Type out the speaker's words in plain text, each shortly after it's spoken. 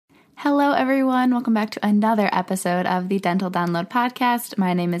Hello, everyone. Welcome back to another episode of the Dental Download Podcast.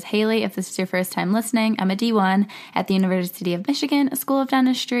 My name is Haley. If this is your first time listening, I'm a D1 at the University of Michigan School of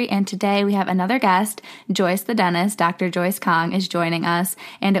Dentistry, and today we have another guest, Joyce the Dentist. Dr. Joyce Kong is joining us,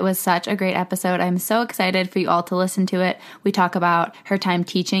 and it was such a great episode. I'm so excited for you all to listen to it. We talk about her time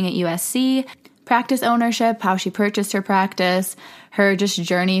teaching at USC, practice ownership, how she purchased her practice, her just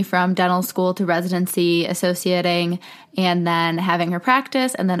journey from dental school to residency, associating, and then having her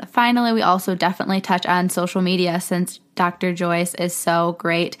practice. And then finally, we also definitely touch on social media since Dr. Joyce is so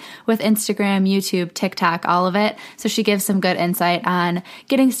great with Instagram, YouTube, TikTok, all of it. So she gives some good insight on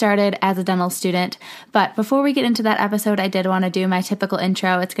getting started as a dental student. But before we get into that episode, I did want to do my typical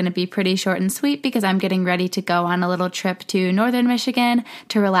intro. It's going to be pretty short and sweet because I'm getting ready to go on a little trip to Northern Michigan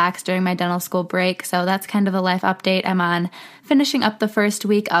to relax during my dental school break. So that's kind of a life update. I'm on finishing up the first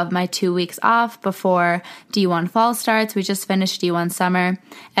week of my 2 weeks off before D1 fall starts. We just finished D1 summer.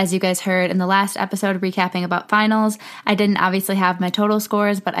 As you guys heard in the last episode recapping about finals, I didn't obviously have my total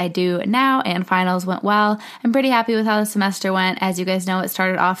scores, but I do now, and finals went well. I'm pretty happy with how the semester went. As you guys know, it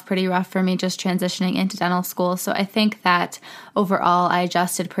started off pretty rough for me just transitioning into dental school, so I think that overall I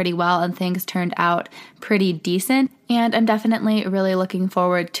adjusted pretty well and things turned out pretty decent. And I'm definitely really looking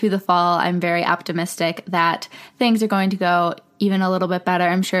forward to the fall. I'm very optimistic that things are going to go even a little bit better.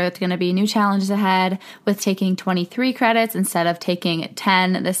 I'm sure it's going to be new challenges ahead with taking 23 credits instead of taking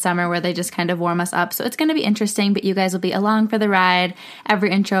 10 this summer where they just kind of warm us up. So it's going to be interesting, but you guys will be along for the ride. Every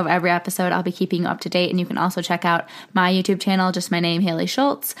intro of every episode, I'll be keeping you up to date. And you can also check out my YouTube channel, just my name, Haley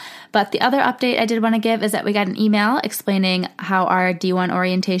Schultz. But the other update I did want to give is that we got an email explaining how our D1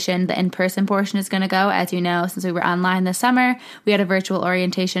 orientation, the in-person portion, is going to go. As you know, since we were online this summer, we had a virtual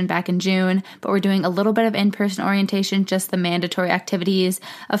orientation back in June, but we're doing a little bit of in-person orientation, just the mandatory activities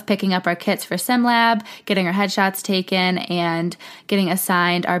of picking up our kits for SimLab, getting our headshots taken, and getting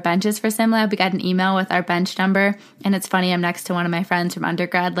assigned our benches for SimLab. We got an email with our bench number, and it's funny, I'm next to one of my friends from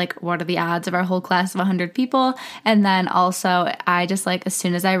undergrad, like, what are the odds of our whole class of 100 people? And then also, I just, like, as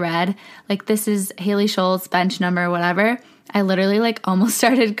soon as I read, like, this is Haley Schultz, bench number, whatever, I literally, like, almost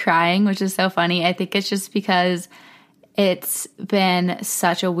started crying, which is so funny. I think it's just because it's been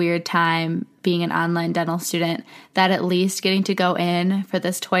such a weird time being an online dental student that at least getting to go in for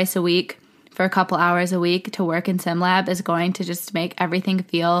this twice a week for a couple hours a week to work in SimLab is going to just make everything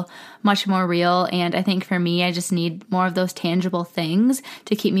feel much more real. And I think for me, I just need more of those tangible things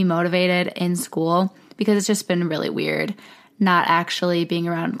to keep me motivated in school because it's just been really weird not actually being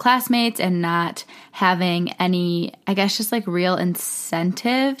around classmates and not having any, I guess, just like real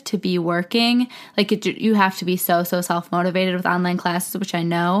incentive to be working. Like you have to be so self-motivated with online classes, which I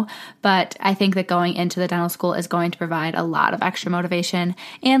know, but I think that going into the dental school is going to provide a lot of extra motivation.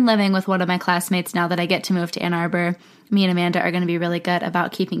 And living with one of my classmates now that I get to move to Ann Arbor, me and Amanda are going to be really good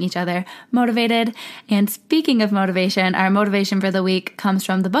about keeping each other motivated. And speaking of motivation, our motivation for the week comes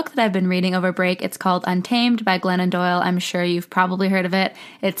from the book that I've been reading over break. It's called Untamed by Glennon Doyle. I'm sure you've probably heard of it.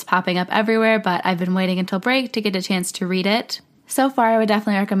 It's popping up everywhere, but I've been waiting until break to get a chance to read it. So far, I would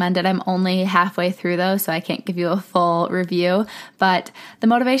definitely recommend it. I'm only halfway through though, so I can't give you a full review. But the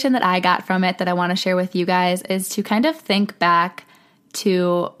motivation that I got from it that I want to share with you guys is to kind of think back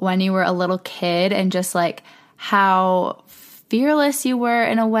to when you were a little kid and just like how fearless you were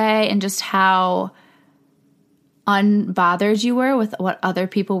in a way and just how unbothered you were with what other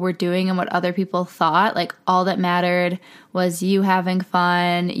people were doing and what other people thought. Like all that mattered was you having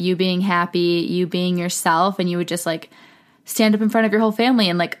fun, you being happy, you being yourself, and you would just like stand up in front of your whole family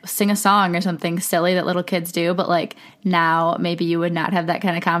and like sing a song or something silly that little kids do. But like now maybe you would not have that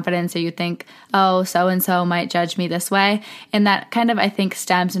kind of confidence, or you think, oh, so-and-so might judge me this way. And that kind of, I think,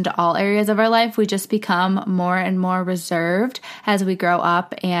 stems into all areas of our life. We just become more and more reserved as we grow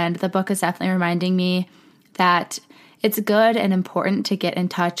up. And the book is definitely reminding me that it's good and important to get in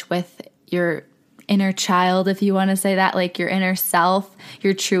touch with your inner child, if you want to say that, like your inner self,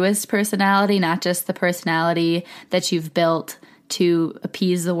 your truest personality, not just the personality that you've built to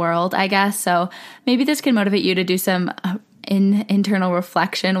appease the world, I guess. So maybe this can motivate you to do some internal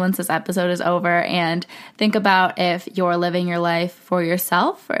reflection once this episode is over and think about if you're living your life for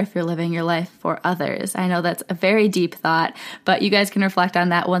yourself or if you're living your life for others. I know that's a very deep thought, but you guys can reflect on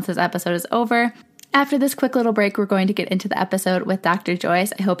that once this episode is over. After this quick little break, we're going to get into the episode with Dr.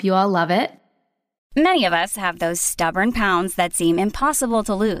 Joyce. I hope you all love it. Many of us have those stubborn pounds that seem impossible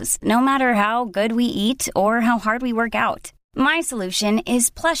to lose, no matter how good we eat or how hard we work out. My solution is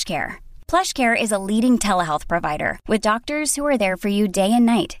PlushCare. PlushCare is a leading telehealth provider with doctors who are there for you day and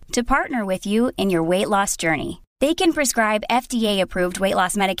night to partner with you in your weight loss journey. They can prescribe FDA-approved weight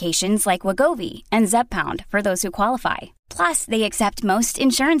loss medications like Wegovy and Zepbound for those who qualify. Plus, they accept most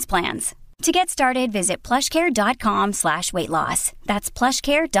insurance plans. To get started, visit plushcare.com/weight-loss. That's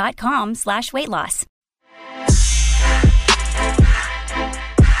plushcare.com/weight-loss.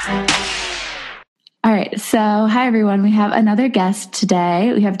 All right. So, hi, everyone. We have another guest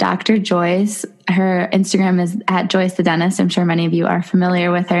today. We have Dr. Joyce. Her Instagram is at JoyceTheDentist. I'm sure many of you are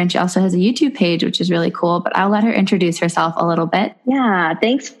familiar with her. And she also has a YouTube page, which is really cool. But I'll let her introduce herself a little bit. Yeah.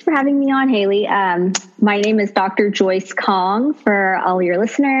 Thanks for having me on, Haley. My name is Dr. Joyce Kong for all your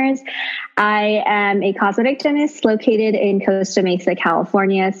listeners. I am a cosmetic dentist located in Costa Mesa,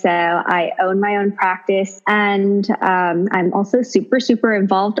 California. So I own my own practice, and I'm also super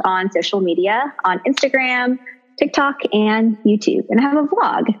involved on social media, on Instagram, TikTok, and YouTube. And I have a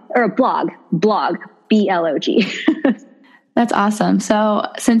blog, blog, B-L-O-G. That's awesome. So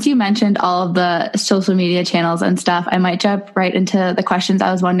since you mentioned all of the social media channels and stuff, I might jump right into the questions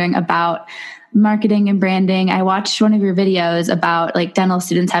I was wondering about marketing and branding. I watched one of your videos about like dental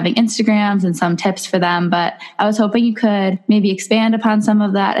students having Instagrams and some tips for them, but I was hoping you could maybe expand upon some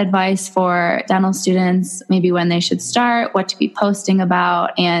of that advice for dental students, maybe when they should start, what to be posting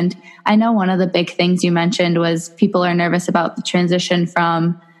about. And I know one of the big things you mentioned was people are nervous about the transition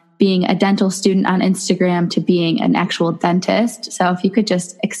from being a dental student on Instagram to being an actual dentist. So if you could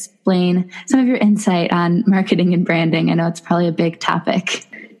just explain some of your insight on marketing and branding. I know it's probably a big topic.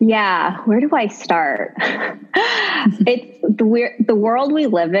 Yeah. Where do I start? It's the world we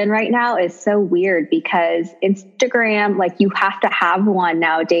live in right now is so weird because Instagram, like you have to have one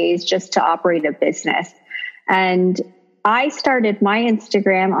nowadays just to operate a business. And I started my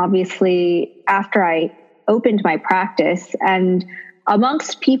Instagram, obviously, after I opened my practice. And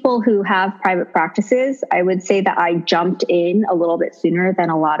amongst people who have private practices, I would say that I jumped in a little bit sooner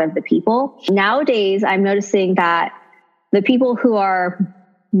than a lot of the people. Nowadays, I'm noticing that the people who are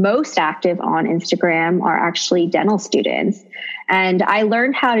most active on Instagram are actually dental students. And I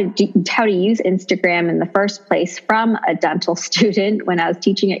learned how to use Instagram in the first place from a dental student when I was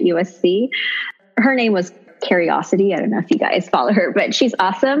teaching at USC. Her name was Curiosity. I don't know if you guys follow her, but she's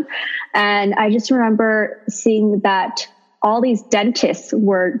awesome. And I just remember seeing that all these dentists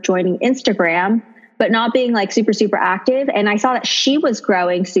were joining Instagram, but not being like super active. And I saw that she was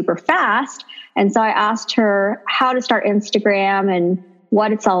growing super fast. And so I asked her how to start Instagram and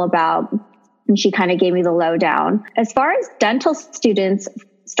what it's all about. And she kind of gave me the lowdown. As far as dental students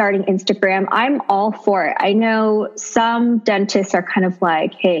starting Instagram, I'm all for it. I know some dentists are kind of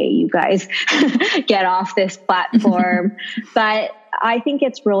like, hey, you guys get off this platform. But I think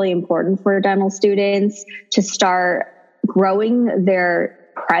it's really important for dental students to start growing their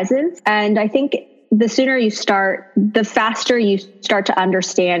presence. And I think the sooner you start, the faster you start to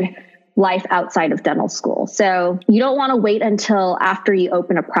understand life outside of dental school. So you don't want to wait until after you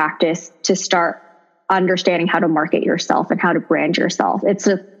open a practice to start understanding how to market yourself and how to brand yourself. It's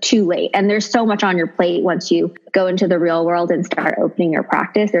too late. And there's so much on your plate once you go into the real world and start opening your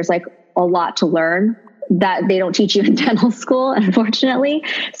practice. There's like a lot to learn that they don't teach you in dental school, unfortunately.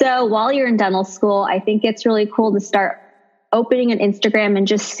 So while you're in dental school, I think it's really cool to start opening an Instagram and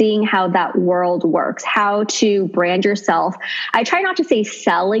just seeing how that world works, how to brand yourself. I try not to say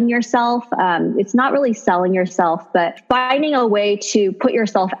selling yourself. It's not really selling yourself, but finding a way to put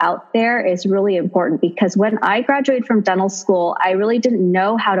yourself out there is really important, because when I graduated from dental school, I really didn't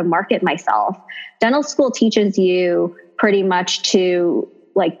know how to market myself. Dental school teaches you pretty much to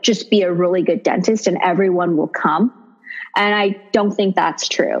like just be a really good dentist and everyone will come. And I don't think that's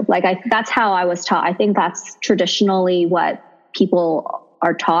true. That's how I was taught. I think that's traditionally what people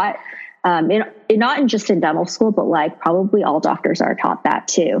are taught. Not just in dental school, but like probably all doctors are taught that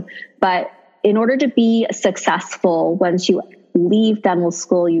too. But in order to be successful, once you leave dental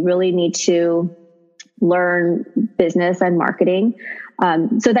school, you really need to learn business and marketing,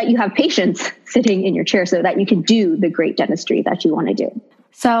 so that you have patients sitting in your chair so that you can do the great dentistry that you want to do.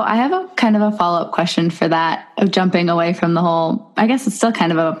 So I have a kind of a follow-up question for that, of jumping away from the whole, I guess it's still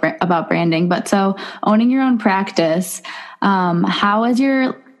kind of about branding, but so owning your own practice, how is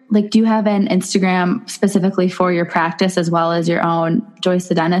do you have an Instagram specifically for your practice as well as your own Joyce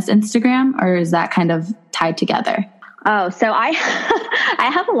the Dentist Instagram, or is that kind of tied together? Oh, so I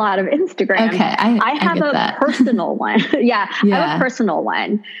have a lot of Instagram. Okay, I have a personal one. Yeah, I have a personal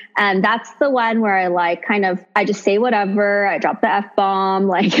one. And that's the one where I just say whatever. I drop the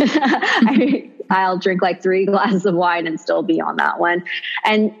F-bomb. I'll drink like 3 glasses of wine and still be on that one.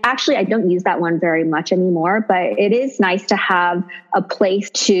 And actually, I don't use that one very much anymore, but it is nice to have a place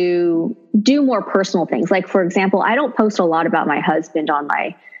to do more personal things. Like, for example, I don't post a lot about my husband on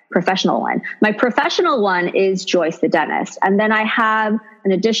my professional one. My professional one is Joyce the Dentist. And then I have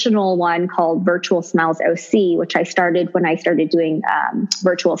an additional one called Virtual Smiles OC, which I started when I started doing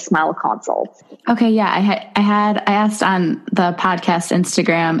virtual smile consults. Okay. Yeah. I asked on the podcast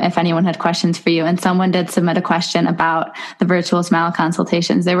Instagram if anyone had questions for you, and someone did submit a question about the virtual smile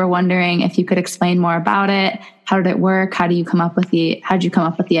consultations. They were wondering if you could explain more about it. How did it work? How did you come up with the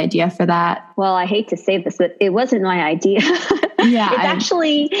idea for that? Well, I hate to say this, but it wasn't my idea. Yeah. It's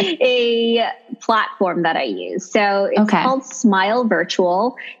actually a platform that I use. So it's called Smile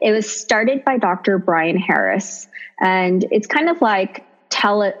Virtual. It was started by Dr. Brian Harris, and it's kind of like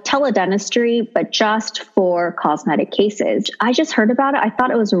teledentistry, but just for cosmetic cases. I just heard about it. I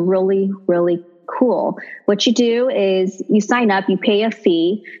thought it was really, really cool. What you do is you sign up, you pay a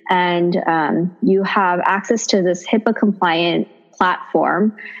fee, and you have access to this HIPAA compliant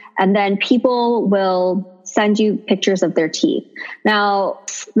platform. And then people will send you pictures of their teeth. Now,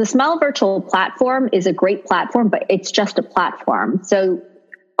 the Smile Virtual platform is a great platform, but it's just a platform. So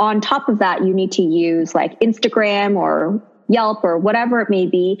on top of that, you need to use like Instagram or Yelp or whatever it may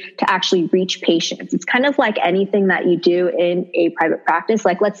be to actually reach patients. It's kind of like anything that you do in a private practice.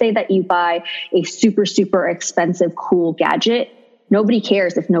 Like, let's say that you buy a super, super expensive, cool gadget. Nobody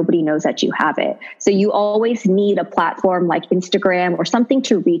cares if nobody knows that you have it. So you always need a platform like Instagram or something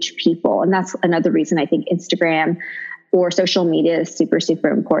to reach people. And that's another reason I think Instagram or social media is super, super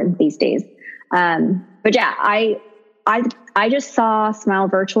important these days. But yeah, I just saw Smile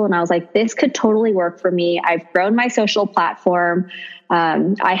Virtual and I was like, this could totally work for me. I've grown my social platform.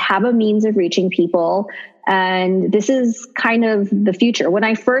 I have a means of reaching people. And this is kind of the future. When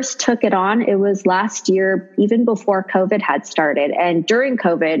I first took it on, it was last year, even before COVID had started. And during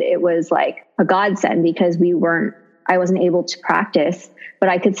COVID, it was like a godsend because I wasn't able to practice, but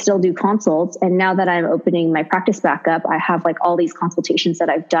I could still do consults. And now that I'm opening my practice back up, I have like all these consultations that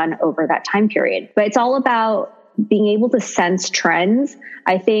I've done over that time period. But it's all about being able to sense trends.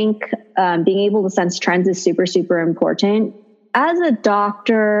 I think being able to sense trends is super, super important. As a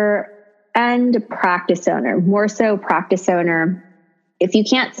doctor and practice owner, more so practice owner, if you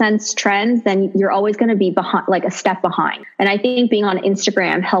can't sense trends, then you're always going to be behind, like a step behind. And I think being on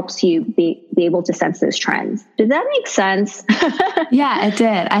Instagram helps you be able to sense those trends. Did that make sense? Yeah, it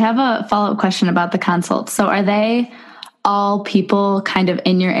did. I have a follow-up question about the consults. So are they all people kind of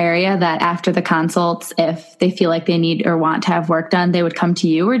in your area that after the consults, if they feel like they need or want to have work done, they would come to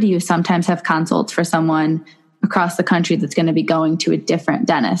you? Or do you sometimes have consults for someone across the country that's going to be going to a different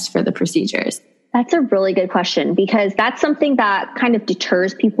dentist for the procedures? That's a really good question, because that's something that kind of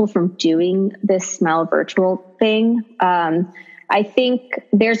deters people from doing this Smile Virtual thing. I think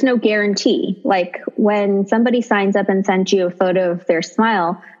there's no guarantee. Like when somebody signs up and sends you a photo of their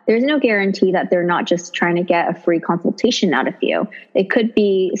smile, there's no guarantee that they're not just trying to get a free consultation out of you. It could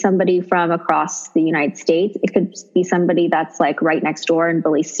be somebody from across the United States. It could be somebody that's like right next door and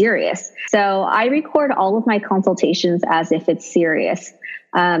really serious. So I record all of my consultations as if it's serious.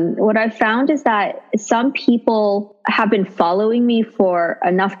 What I've found is that some people have been following me for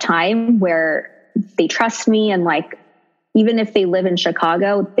enough time where they trust me, and like, even if they live in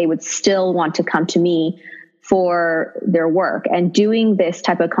Chicago, they would still want to come to me for their work. And doing this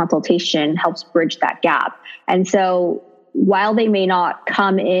type of consultation helps bridge that gap. And so while they may not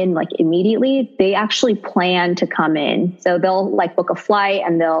come in like immediately, they actually plan to come in. So they'll like book a flight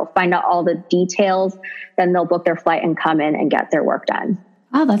and they'll find out all the details. Then they'll book their flight and come in and get their work done.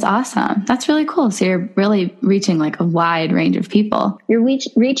 Oh, that's awesome. That's really cool. So you're really reaching like a wide range of people. You're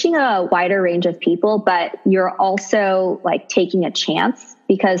reaching a wider range of people, but you're also like taking a chance,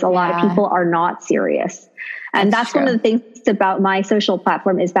 because a lot of people are not serious. And that's one of the things about my social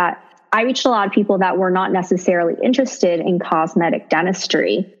platform is that I reached a lot of people that were not necessarily interested in cosmetic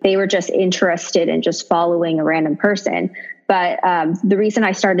dentistry. They were just interested in just following a random person. But the reason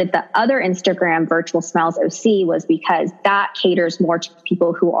I started the other Instagram, Virtual Smiles OC, was because that caters more to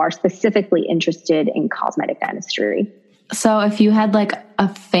people who are specifically interested in cosmetic dentistry. So if you had like a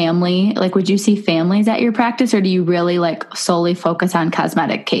family, like would you see families at your practice, or do you really like solely focus on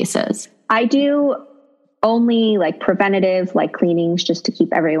cosmetic cases? I do only like preventative, like cleanings, just to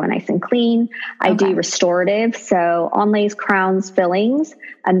keep everyone nice and clean. I do restorative, so onlays, crowns, fillings,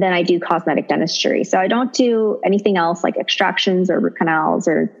 and then I do cosmetic dentistry. So I don't do anything else like extractions or root canals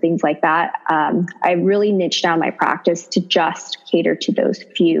or things like that. I really niched down my practice to just cater to those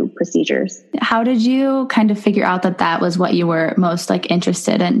few procedures. How did you kind of figure out that that was what you were most like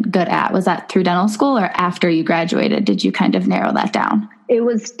interested and good at? Was that through dental school or after you graduated? Did you kind of narrow that down? It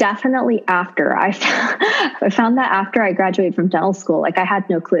was definitely after I found that after I graduated from dental school, like I had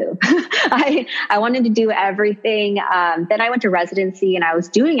no clue. I wanted to do everything. Then I went to residency and I was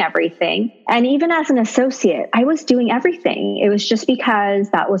doing everything. And even as an associate, I was doing everything. It was just because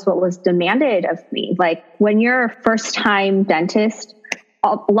that was what was demanded of me. Like when you're a first time dentist,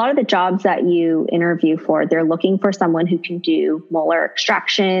 a lot of the jobs that you interview for, they're looking for someone who can do molar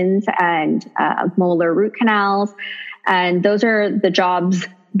extractions and molar root canals. And those are the jobs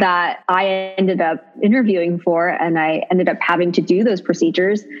that I ended up interviewing for. And I ended up having to do those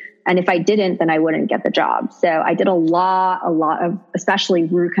procedures. And if I didn't, then I wouldn't get the job. So I did a lot of, especially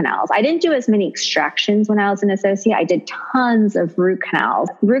root canals. I didn't do as many extractions when I was an associate. I did tons of root canals.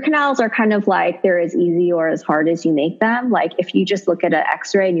 Root canals are kind of like they're as easy or as hard as you make them. Like if you just look at an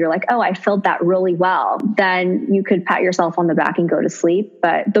x-ray and you're like, oh, I filled that really well, then you could pat yourself on the back and go to sleep.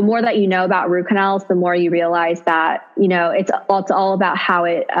 But the more that you know about root canals, the more you realize that, you know, it's all about how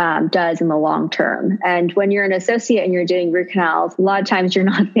it does in the long term. And when you're an associate and you're doing root canals, a lot of times you're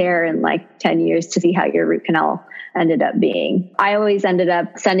not there in like 10 years to see how your root canal ended up being. I always ended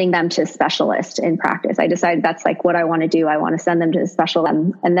up sending them to a specialist in practice. I decided that's like what I want to do. I want to send them to a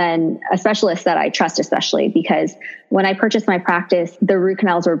specialist, and then a specialist that I trust, especially because when I purchased my practice, the root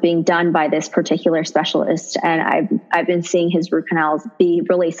canals were being done by this particular specialist. And I've been seeing his root canals be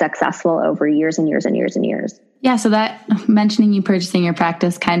really successful over years and years and years and years. Yeah. So that mentioning you purchasing your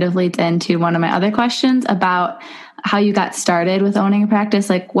practice kind of leads into one of my other questions about how you got started with owning a practice.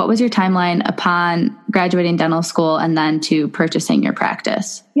 Like what was your timeline upon graduating dental school and then to purchasing your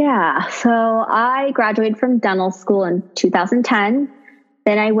practice? Yeah. So I graduated from dental school in 2010.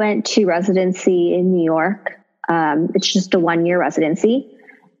 Then I went to residency in New York. It's just a 1-year residency.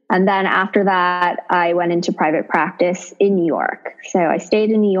 And then after that, I went into private practice in New York. So I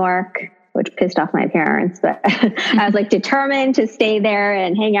stayed in New York, which pissed off my parents, but I was like determined to stay there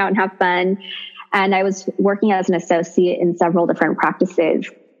and hang out and have fun. And I was working as an associate in several different practices.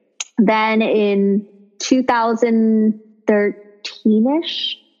 Then in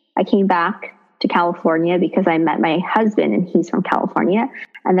 2013-ish, I came back to California because I met my husband and he's from California.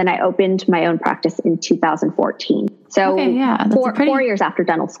 And then I opened my own practice in 2014. So okay, yeah, 4 years after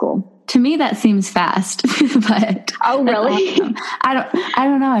dental school. To me, that seems fast, but oh, really? Awesome. I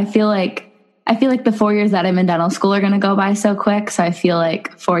don't know. I feel like the 4 years that I'm in dental school are going to go by so quick. So I feel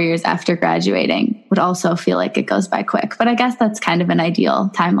like 4 years after graduating would also feel like it goes by quick. But I guess that's kind of an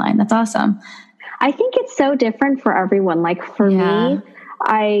ideal timeline. That's awesome. I think it's so different for everyone. Like for me,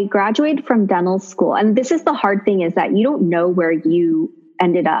 I graduated from dental school. And this is the hard thing is that you don't know where you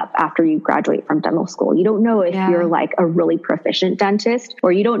ended up after you graduate from dental school. You don't know if you're like a really proficient dentist,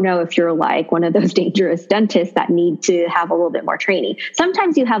 or you don't know if you're like one of those dangerous dentists that need to have a little bit more training.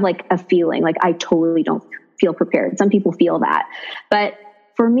 Sometimes you have like a feeling like I totally don't feel prepared. Some people feel that. But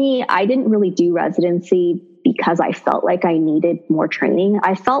for me, I didn't really do residency because I felt like I needed more training.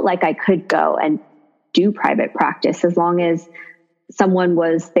 I felt like I could go and do private practice as long as someone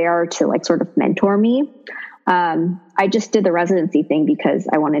was there to like sort of mentor me. I just did the residency thing because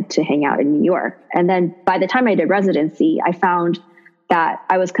I wanted to hang out in New York. And then by the time I did residency, I found that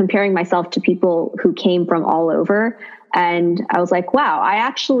I was comparing myself to people who came from all over. And I was like, wow, I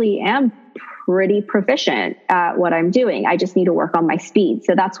actually am pretty proficient at what I'm doing. I just need to work on my speed.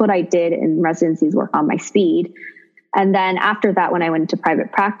 So that's what I did in residencies, work on my speed. And then after that, when I went into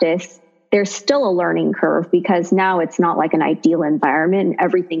private practice, there's still a learning curve because now it's not like an ideal environment.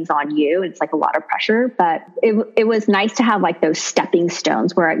 Everything's on you. It's like a lot of pressure, but it was nice to have like those stepping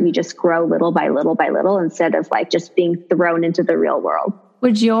stones where you just grow little by little by little instead of like just being thrown into the real world.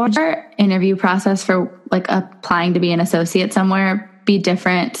 Would your interview process for like applying to be an associate somewhere be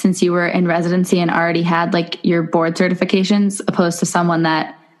different since you were in residency and already had like your board certifications opposed to someone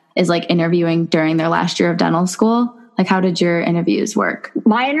that is like interviewing during their last year of dental school? Like, how did your interviews work?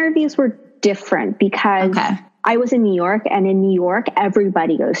 My interviews were different because I was in New York, and in New York,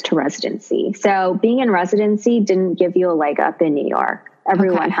 everybody goes to residency. So being in residency didn't give you a leg up in New York.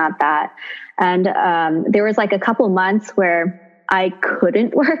 Everyone had that. And there was like a couple months where I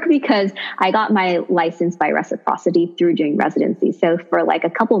couldn't work because I got my license by reciprocity through doing residency. So for like a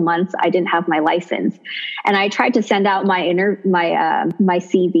couple months, I didn't have my license, and I tried to send out my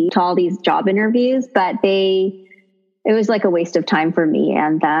CV to all these job interviews, but it was like a waste of time for me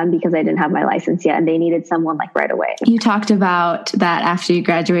and them because I didn't have my license yet, and they needed someone like right away. You talked about that after you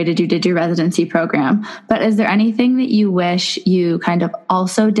graduated, you did your residency program, but is there anything that you wish you kind of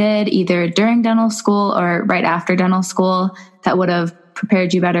also did either during dental school or right after dental school that would have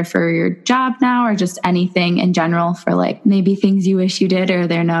prepared you better for your job now, or just anything in general for like maybe things you wish you did, or are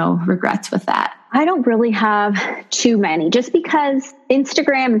there no regrets with that? I don't really have too many, just because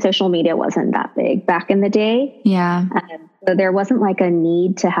Instagram and social media wasn't that big back in the day. Yeah. So there wasn't like a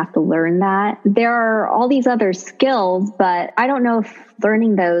need to have to learn that. There are all these other skills, but I don't know if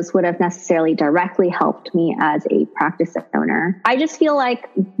learning those would have necessarily directly helped me as a practice owner. I just feel like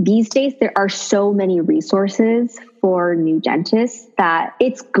these days there are so many resources for new dentists that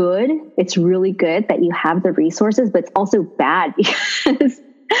it's good. It's really good that you have the resources, but it's also bad because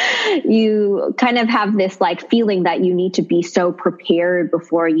you kind of have this like feeling that you need to be so prepared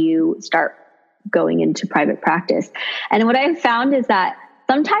before you start going into private practice. And what I've found is that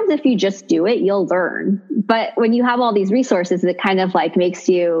sometimes if you just do it, you'll learn. But when you have all these resources, it kind of like makes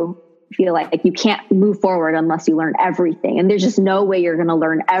you feel like you can't move forward unless you learn everything. And there's just no way you're going to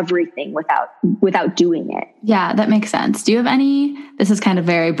learn everything without doing it. Yeah, that makes sense. Do you have any, this is kind of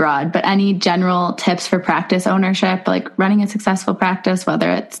very broad, but any general tips for practice ownership, like running a successful practice, whether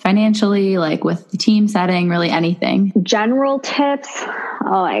it's financially, like with the team setting, really anything? General tips?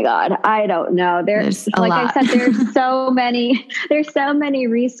 Oh my God. I don't know. There's like I said, there's so many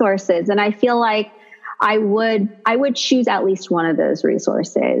resources. And I feel like I would choose at least one of those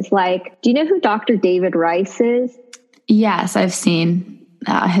resources. Like, do you know who Dr. David Rice is? Yes, I've seen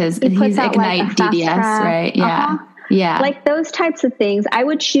he's Ignite like DDS, right? Yeah. Uh-huh. Yeah. Like those types of things. I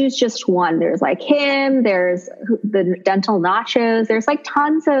would choose just one. There's like him, there's the dental nachos. There's like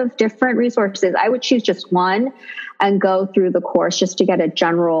tons of different resources. I would choose just one and go through the course just to get a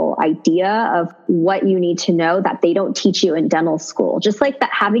general idea of what you need to know that they don't teach you in dental school. Just like that,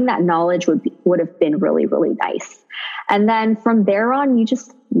 having that knowledge would have been really, really nice. And then from there on, you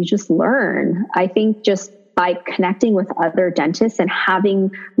just learn. I think just by connecting with other dentists and having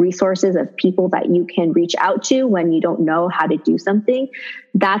resources of people that you can reach out to when you don't know how to do something,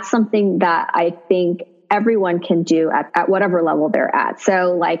 that's something that I think everyone can do at whatever level they're at.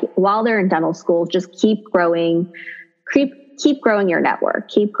 So like while they're in dental school, just keep growing your network,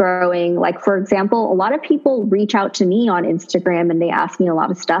 keep growing. Like, for example, a lot of people reach out to me on Instagram and they ask me a lot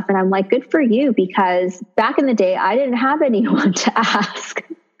of stuff. And I'm like, good for you, because back in the day, I didn't have anyone to ask.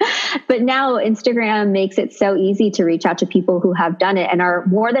 But now Instagram makes it so easy to reach out to people who have done it and are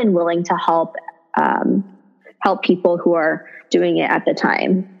more than willing to help people who are doing it at the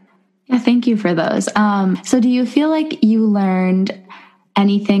time. Yeah, thank you for those. So do you feel like you learned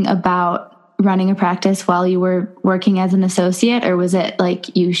anything about running a practice while you were working as an associate, or was it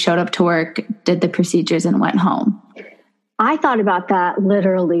like you showed up to work, did the procedures, and went home? I thought about that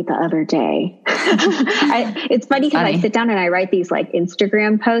literally the other day. It's funny because I sit down and I write these like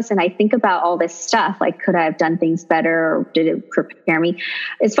Instagram posts and I think about all this stuff. Like, could I have done things better, or did it prepare me?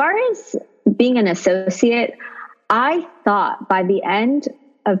 As far as being an associate, I thought by the end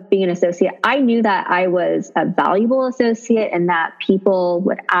of being an associate, I knew that I was a valuable associate and that people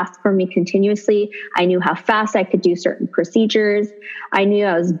would ask for me continuously. I knew how fast I could do certain procedures. I knew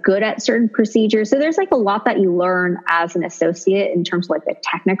I was good at certain procedures. So there's like a lot that you learn as an associate in terms of like the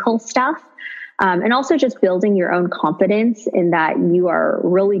technical stuff. And also just building your own confidence in that you are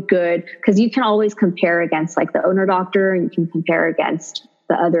really good, because you can always compare against like the owner doctor and you can compare against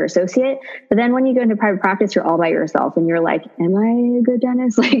the other associate. But then when you go into private practice, you're all by yourself and you're like, am I a good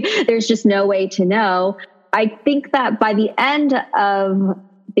dentist? Like, there's just no way to know. I think that by the end of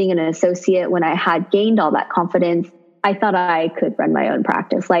being an associate, when I had gained all that confidence, I thought I could run my own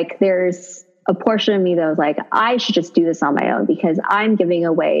practice. Like, there's a portion of me that was like, I should just do this on my own, because I'm giving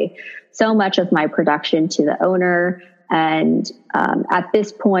away so much of my production to the owner. And at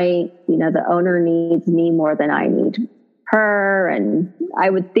this point, the owner needs me more than I need her. And I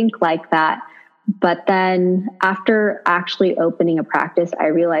would think like that. But then after actually opening a practice, I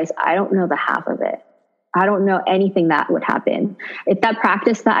realized I don't know the half of it. I don't know anything that would happen. If that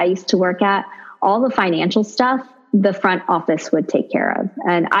practice that I used to work at, all the financial stuff, the front office would take care of.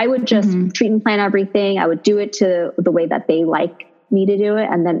 And I would just treat and plan everything. I would do it to the way that they like me to do it.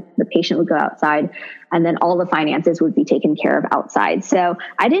 And then the patient would go outside and then all the finances would be taken care of outside. So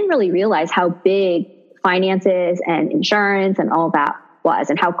I didn't really realize how big finances and insurance and all that was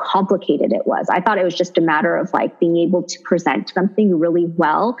and how complicated it was. I thought it was just a matter of like being able to present something really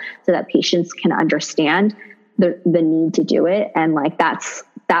well so that patients can understand the need to do it. And like, that's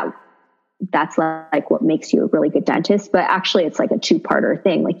like what makes you a really good dentist. But actually it's like a two-parter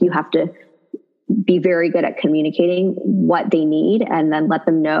thing. Like, you have to be very good at communicating what they need and then let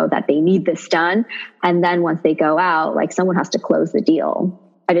them know that they need this done. And then once they go out, like, someone has to close the deal.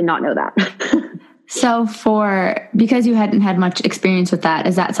 I did not know that. So because you hadn't had much experience with that,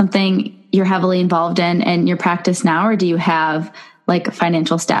 is that something you're heavily involved in your practice now? Or do you have like a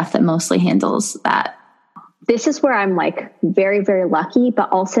financial staff that mostly handles that? This is where I'm like very, very lucky,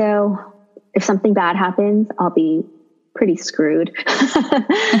 but also if something bad happens, I'll be pretty screwed.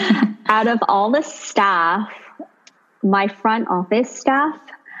 Out of all the staff, my front office staff,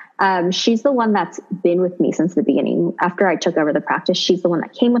 she's the one that's been with me since the beginning. After I took over the practice, she's the one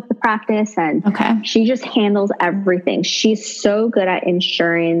that came with the practice, and she just handles everything. She's so good at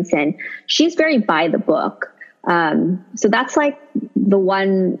insurance, and she's very by the book. So that's like the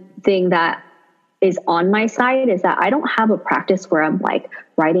one thing that is on my side, is that I don't have a practice where I'm like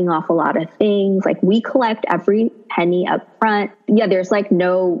writing off a lot of things. Like, we collect every penny up front. Yeah, there's like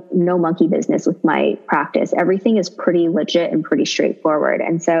no monkey business with my practice. Everything is pretty legit and pretty straightforward.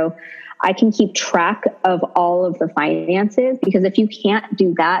 And so I can keep track of all of the finances, because if you can't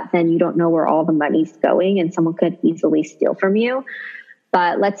do that, then you don't know where all the money's going, and someone could easily steal from you.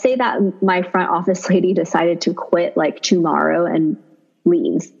 But let's say that my front office lady decided to quit like tomorrow and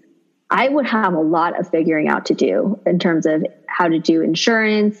leaves. I would have a lot of figuring out to do in terms of how to do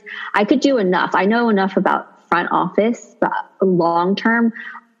insurance. I could do enough. I know enough about front office, but long term,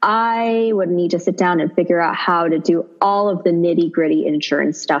 I would need to sit down and figure out how to do all of the nitty gritty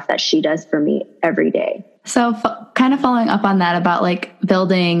insurance stuff that she does for me every day. So kind of following up on that about like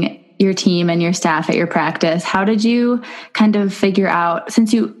building your team and your staff at your practice, how did you kind of figure out,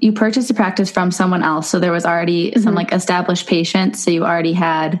 since you purchased a practice from someone else, so there was already some like established patients, so you already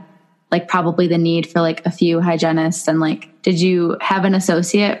had like probably the need for like a few hygienists, and like, did you have an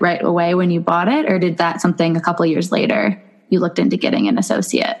associate right away when you bought it, or did that something a couple of years later you looked into getting an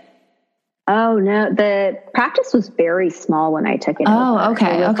associate? Oh no, the practice was very small when I took it. Oh,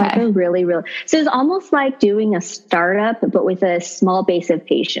 okay. It was like really. So it's almost like doing a startup, but with a small base of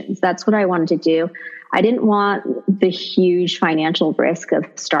patients. That's what I wanted to do. I didn't want the huge financial risk of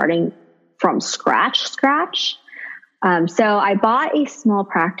starting from scratch. So I bought a small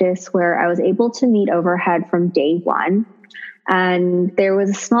practice where I was able to meet overhead from day one. And there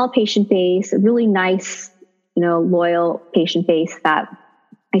was a small patient base, a really nice, loyal patient base that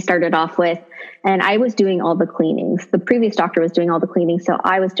I started off with. And I was doing all the cleanings. The previous doctor was doing all the cleanings, so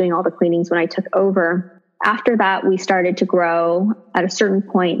I was doing all the cleanings when I took over. After that, we started to grow. At a certain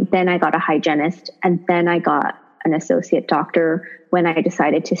point, then I got a hygienist, and then I got an associate doctor when I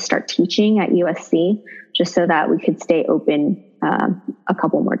decided to start teaching at USC, just so that we could stay open a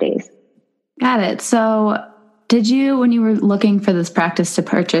couple more days. Got it. So did you, when you were looking for this practice to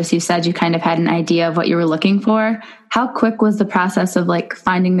purchase, you said you kind of had an idea of what you were looking for. How quick was the process of like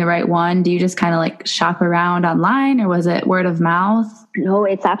finding the right one? Do you just kind of like shop around online, or was it word of mouth? No,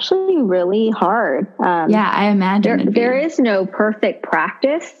 it's actually really hard. Yeah, I imagine. There is no perfect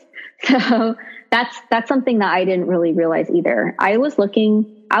practice. So that's something that I didn't really realize either. I was looking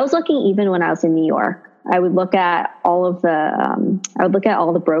even when I was in New York. I would look at all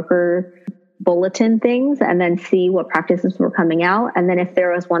the broker bulletin things and then see what practices were coming out. And then if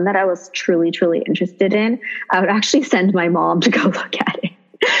there was one that I was truly, truly interested in, I would actually send my mom to go look at it.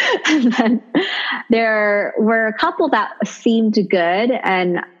 And then there were a couple that seemed good.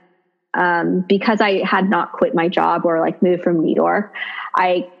 And because I had not quit my job or like moved from New York,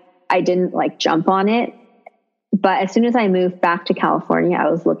 I didn't like jump on it. But as soon as I moved back to California, I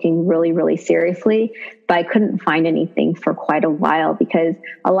was looking really, really seriously, but I couldn't find anything for quite a while, because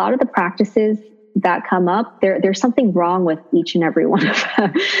a lot of the practices that come up, there's something wrong with each and every one of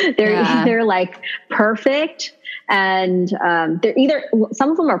them. They're either like perfect, and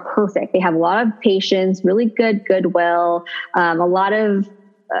some of them are perfect. They have a lot of patience, really good goodwill, a lot of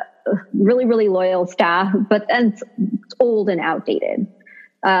really, really loyal staff, but then it's old and outdated.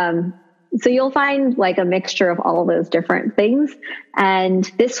 So you'll find like a mixture of all of those different things. And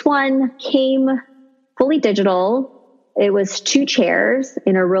this one came fully digital. It was 2 chairs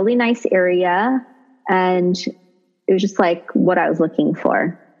in a really nice area. And it was just like what I was looking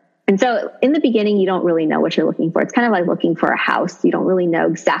for. And so in the beginning, you don't really know what you're looking for. It's kind of like looking for a house. You don't really know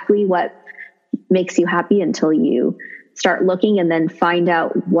exactly what makes you happy until you start looking and then find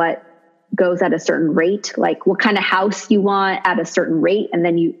out what goes at a certain rate, like what kind of house you want at a certain rate. And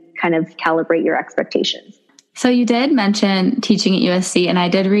then you kind of calibrate your expectations. So you did mention teaching at USC, and I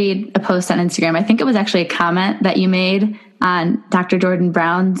did read a post on Instagram. I think it was actually a comment that you made on Dr. Jordan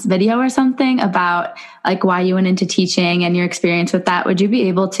Brown's video or something about like why you went into teaching and your experience with that. Would you be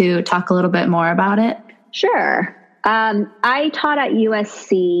able to talk a little bit more about it? Sure. I taught at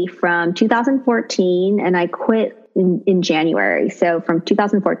USC from 2014 and I quit in January. So from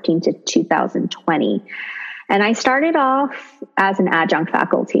 2014 to 2020. And I started off as an adjunct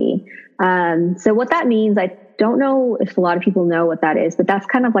faculty. So what that means, I don't know if a lot of people know what that is, but that's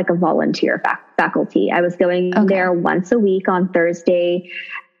kind of like a volunteer faculty. I was going there once a week on Thursday.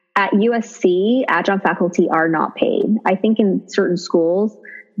 At USC, adjunct faculty are not paid. I think in certain schools,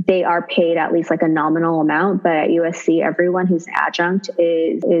 they are paid at least like a nominal amount. But at USC, everyone who's an adjunct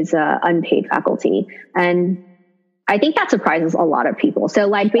is unpaid faculty. And I think that surprises a lot of people. So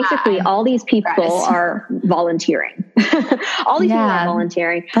like basically all these people are volunteering. All these people are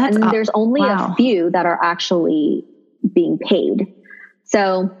volunteering. And there's only a few that are actually being paid.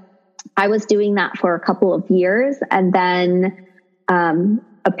 So I was doing that for a couple of years, and then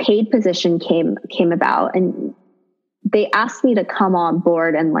a paid position came about, and they asked me to come on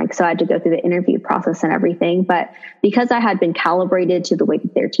board, and like, so I had to go through the interview process and everything. But because I had been calibrated to the way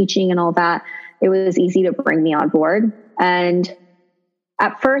that they're teaching and all that, it was easy to bring me on board. And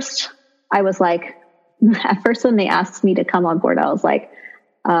at first I was like, when they asked me to come on board, I was like,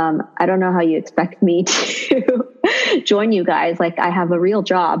 I don't know how you expect me to join you guys. Like, I have a real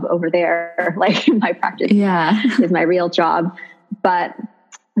job over there. Like, my practice is my real job. But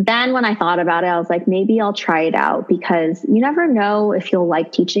then when I thought about it, I was like, maybe I'll try it out, because you never know if you'll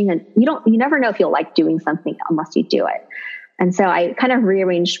like teaching, and you never know if you'll like doing something unless you do it. And so I kind of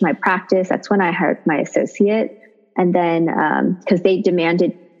rearranged my practice. That's when I hired my associate. And then, because they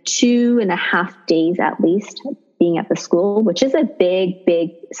demanded 2.5 days at least being at the school, which is a big, big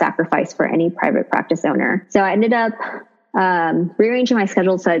sacrifice for any private practice owner. So I ended up rearranging my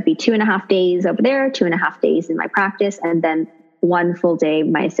schedule. So it'd be 2.5 days over there, 2.5 days in my practice, and then 1 full day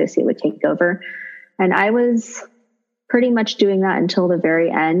my associate would take over. And I was pretty much doing that until the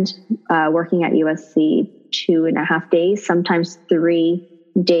very end, working at USC 2.5 days, sometimes 3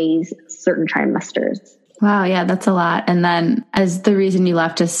 days, certain trimesters. Wow. Yeah, that's a lot. And then as the reason you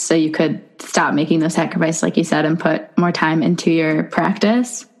left is so you could stop making those sacrifices, like you said, and put more time into your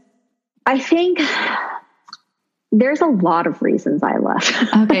practice? I think there's a lot of reasons I left.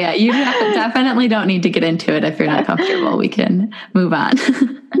 Okay. Yeah. You definitely don't need to get into it if you're not comfortable. We can move on.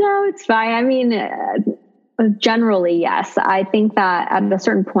 No, it's fine. I mean, generally, yes. I think that at a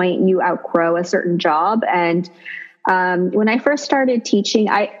certain point you outgrow a certain job. And when I first started teaching,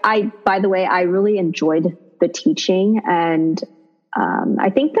 by the way, I really enjoyed the teaching, and I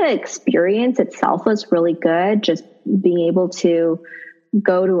think the experience itself was really good. Just being able to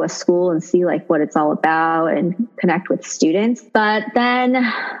go to a school and see like what it's all about and connect with students. But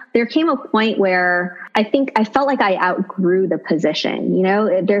then there came a point where I think I felt like I outgrew the position. You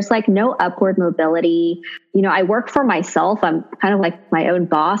know, there's like no upward mobility. You know, I work for myself. I'm kind of like my own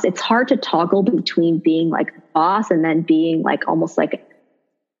boss. It's hard to toggle between being like a boss and then being like almost like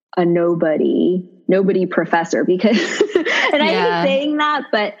a nobody professor, because and I hate saying that,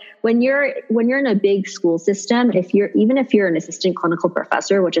 but when you're in a big school system, if you're an assistant clinical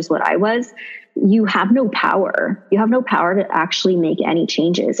professor, which is what I was, you have no power. You have no power to actually make any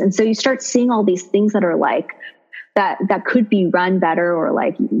changes. And so you start seeing all these things that are like that could be run better, or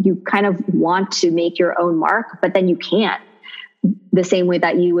like you kind of want to make your own mark, but then you can't the same way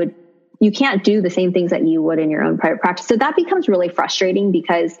that you can't do the same things that you would in your own private practice. So that becomes really frustrating,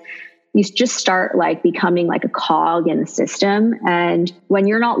 because you just start like becoming like a cog in the system. And when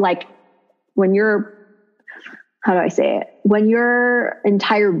you're how do I say it? When your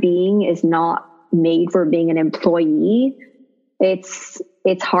entire being is not made for being an employee, it's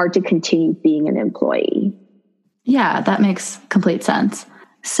hard to continue being an employee. Yeah, that makes complete sense.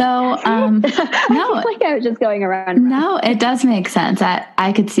 So, no, I feel like I was just going around. No, it does make sense.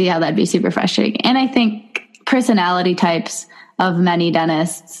 I could see how that'd be super frustrating. And I think personality types of many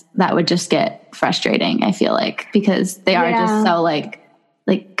dentists, that would just get frustrating, I feel like, because they are just so like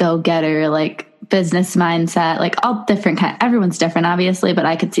go-getter, like business mindset, like all different kind. Everyone's different, obviously, but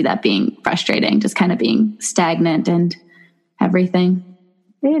I could see that being frustrating, just kind of being stagnant and everything.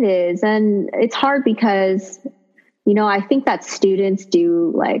 It is. And it's hard because, you know, I think that students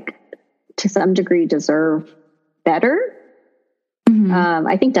do, like, to some degree, deserve better. Mm-hmm.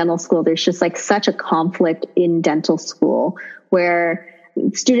 I think dental school, there's just like such a conflict in dental school where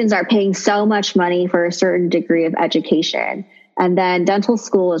students are paying so much money for a certain degree of education. And then dental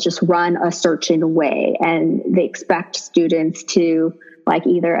school is just run a certain way, and they expect students to like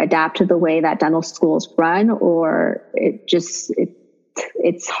either adapt to the way that dental schools run, or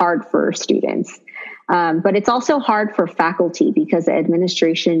it's hard for students. But it's also hard for faculty because the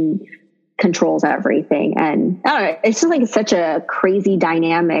administration controls everything. And I don't know, it's just like such a crazy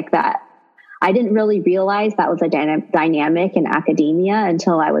dynamic that I didn't really realize that was a dynamic in academia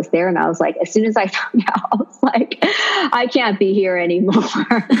until I was there. And I was like, as soon as I found out, I was like, I can't be here anymore.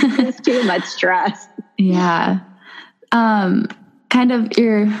 It's too much stress. Yeah. kind of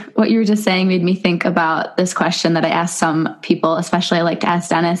what you were just saying made me think about this question that I asked some people, especially I like to ask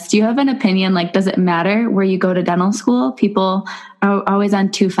dentists. Do you have an opinion? Like, does it matter where you go to dental school? People are always on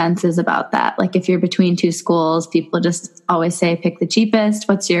two fences about that. Like if you're between two schools, people just always say pick the cheapest.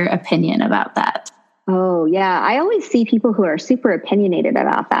 What's your opinion about that? Oh yeah. I always see people who are super opinionated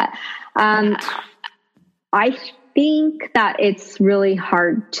about that. I think that it's really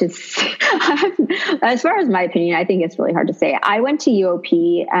hard to say. As far as my opinion, I think it's really hard to say. I went to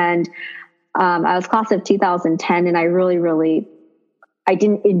UOP and I was class of 2010, and I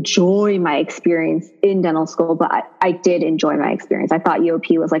didn't enjoy my experience in dental school, but I did enjoy my experience. I thought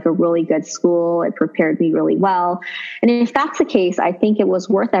UOP was like a really good school. It prepared me really well. And if that's the case, I think it was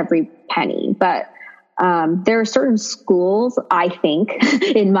worth every penny. But there are certain schools, I think,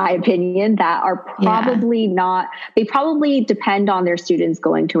 in my opinion, that are probably not, they probably depend on their students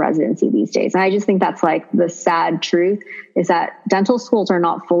going to residency these days. And I just think that's like the sad truth, is that dental schools are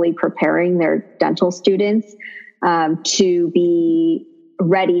not fully preparing their dental students to be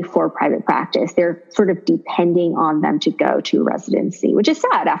ready for private practice. They're sort of depending on them to go to residency, which is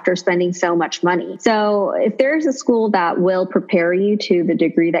sad after spending so much money. So if there's a school that will prepare you to the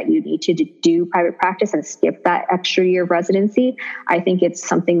degree that you need to do private practice and skip that extra year of residency, I think it's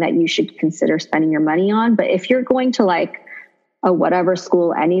something that you should consider spending your money on. But if you're going to like a whatever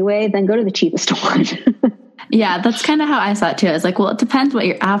school anyway, then go to the cheapest one. Yeah, that's kind of how I saw it too. I was like, well, it depends what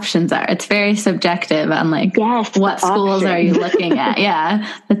your options are. It's very subjective on like, what schools are you looking at? Yeah.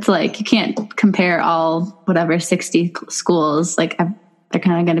 It's like, you can't compare all whatever 60 schools. Like they're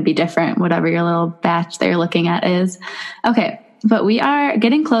kind of going to be different, whatever your little batch that you're looking at is. Okay. But we are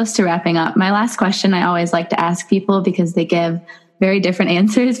getting close to wrapping up. My last question, I always like to ask people because they give very different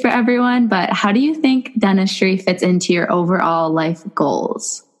answers for everyone. But how do you think dentistry fits into your overall life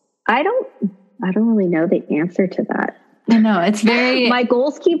goals? I don't really know the answer to that. I know it's very, my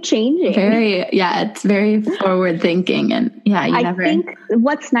goals keep changing. It's very forward thinking. And I think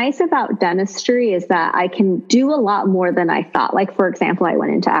what's nice about dentistry is that I can do a lot more than I thought. Like, for example, I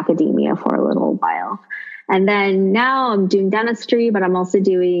went into academia for a little while, and then now I'm doing dentistry, but I'm also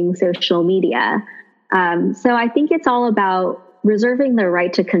doing social media. So I think it's all about reserving the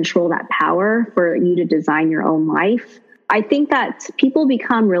right to control that power for you to design your own life. I think that people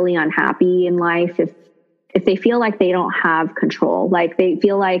become really unhappy in life if they feel like they don't have control, like they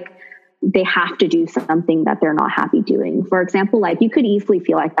feel like they have to do something that they're not happy doing. For example, like you could easily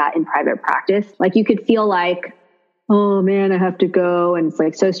feel like that in private practice. Like you could feel like, oh man, I have to go. And it's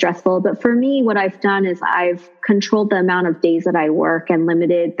like so stressful. But for me, what I've done is I've controlled the amount of days that I work and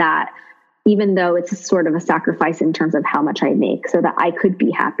limited that, even though it's sort of a sacrifice in terms of how much I make, so that I could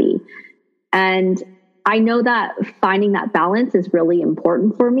be happy. And I know that finding that balance is really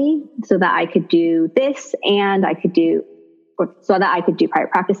important for me, so that I could do this and so that I could do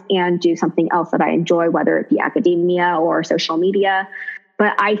private practice and do something else that I enjoy, whether it be academia or social media.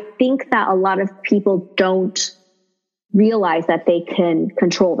 But I think that a lot of people don't realize that they can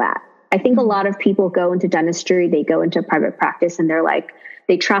control that. I think a lot of people go into dentistry, they go into private practice, and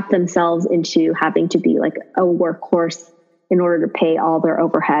they trap themselves into having to be like a workhorse in order to pay all their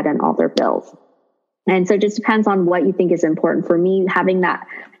overhead and all their bills. And so it just depends on what you think is important. For me, having that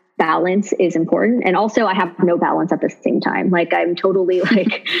balance is important. And also I have no balance at the same time. Like I'm totally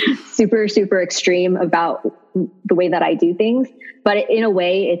like super, super extreme about the way that I do things, but in a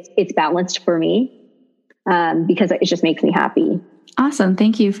way it's balanced for me, because it just makes me happy. Awesome.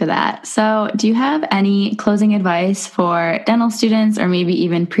 Thank you for that. So do you have any closing advice for dental students or maybe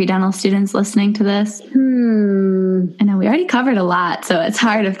even pre-dental students listening to this? I know we already covered a lot, so it's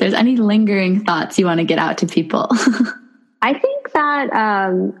hard if there's any lingering thoughts you want to get out to people. I think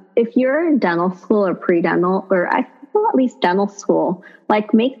that if you're in dental school or pre-dental, or at least dental school,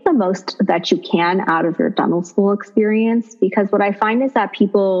 like make the most that you can out of your dental school experience. Because what I find is that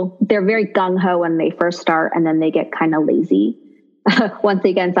people, they're very gung-ho when they first start, and then they get kind of lazy once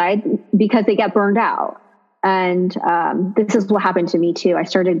they get inside because they get burned out. And this is what happened to me too. I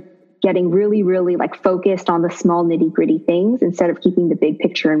started getting really, really like focused on the small nitty gritty things instead of keeping the big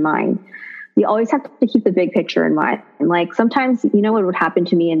picture in mind. You always have to keep the big picture in mind. And like sometimes, you know, what would happen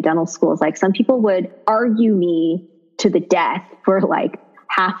to me in dental school is like some people would argue me to the death for like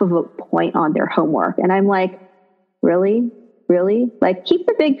half of a point on their homework. And I'm like, really? Like keep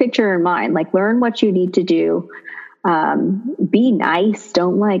the big picture in mind, like learn what you need to do. Be nice.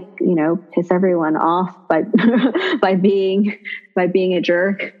 Don't like, you know, piss everyone off by being a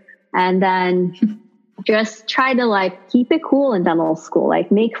jerk. And then just try to like keep it cool in dental school,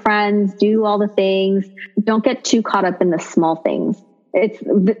 like make friends, do all the things. Don't get too caught up in the small things.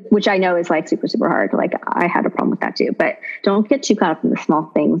 which I know is like super, super hard. Like I had a problem with that too, but don't get too caught up in the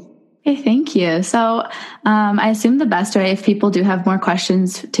small things. Okay, thank you. So I assume the best way, if people do have more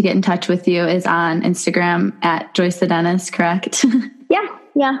questions, to get in touch with you is on Instagram at JoyceTheDentist, correct?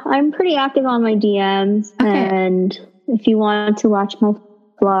 Yeah. I'm pretty active on my DMs. Okay. And if you want to watch my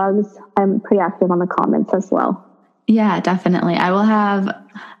vlogs, I'm pretty active on the comments as well. Yeah, definitely. I will have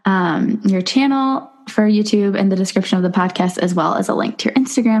your channel for YouTube in the description of the podcast, as well as a link to your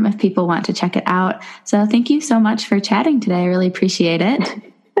Instagram if people want to check it out. So thank you so much for chatting today. I really appreciate it.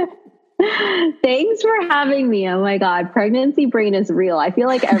 Thanks for having me. Oh my God. Pregnancy brain is real. I feel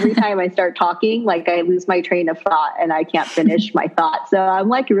like every time I start talking, like I lose my train of thought and I can't finish my thought. So I'm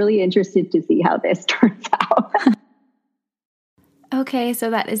like really interested to see how this turns out. Okay, so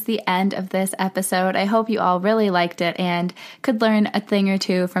that is the end of this episode. I hope you all really liked it and could learn a thing or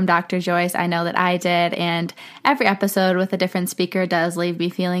two from Dr. Joyce. I know that I did, and every episode with a different speaker does leave me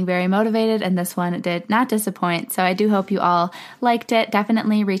feeling very motivated, and this one did not disappoint. So I do hope you all liked it.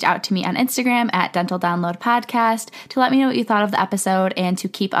 Definitely reach out to me on Instagram at Dental Download Podcast to let me know what you thought of the episode and to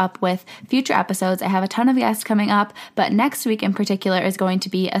keep up with future episodes. I have a ton of guests coming up, but next week in particular is going to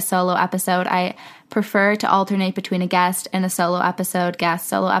be a solo episode. I prefer to alternate between a guest and a solo episode, guest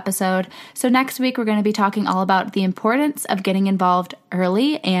solo episode. So next week, we're going to be talking all about the importance of getting involved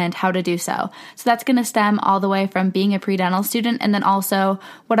early and how to do so. So that's going to stem all the way from being a pre-dental student and then also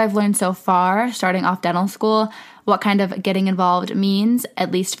what I've learned so far starting off dental school, what kind of getting involved means,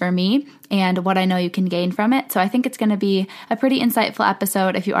 at least for me, and what I know you can gain from it. So I think it's going to be a pretty insightful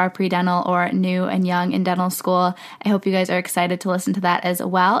episode if you are pre-dental or new and young in dental school. I hope you guys are excited to listen to that as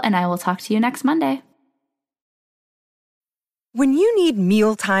well, and I will talk to you next Monday. When you need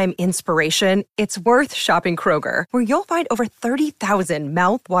mealtime inspiration, it's worth shopping Kroger, where you'll find over 30,000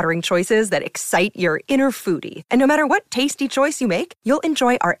 mouth-watering choices that excite your inner foodie. And no matter what tasty choice you make, you'll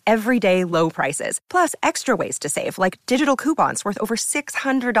enjoy our everyday low prices, plus extra ways to save, like digital coupons worth over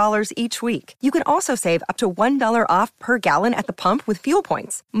 $600 each week. You can also save up to $1 off per gallon at the pump with fuel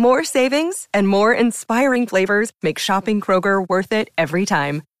points. More savings and more inspiring flavors make shopping Kroger worth it every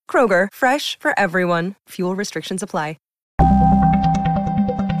time. Kroger, fresh for everyone. Fuel restrictions apply.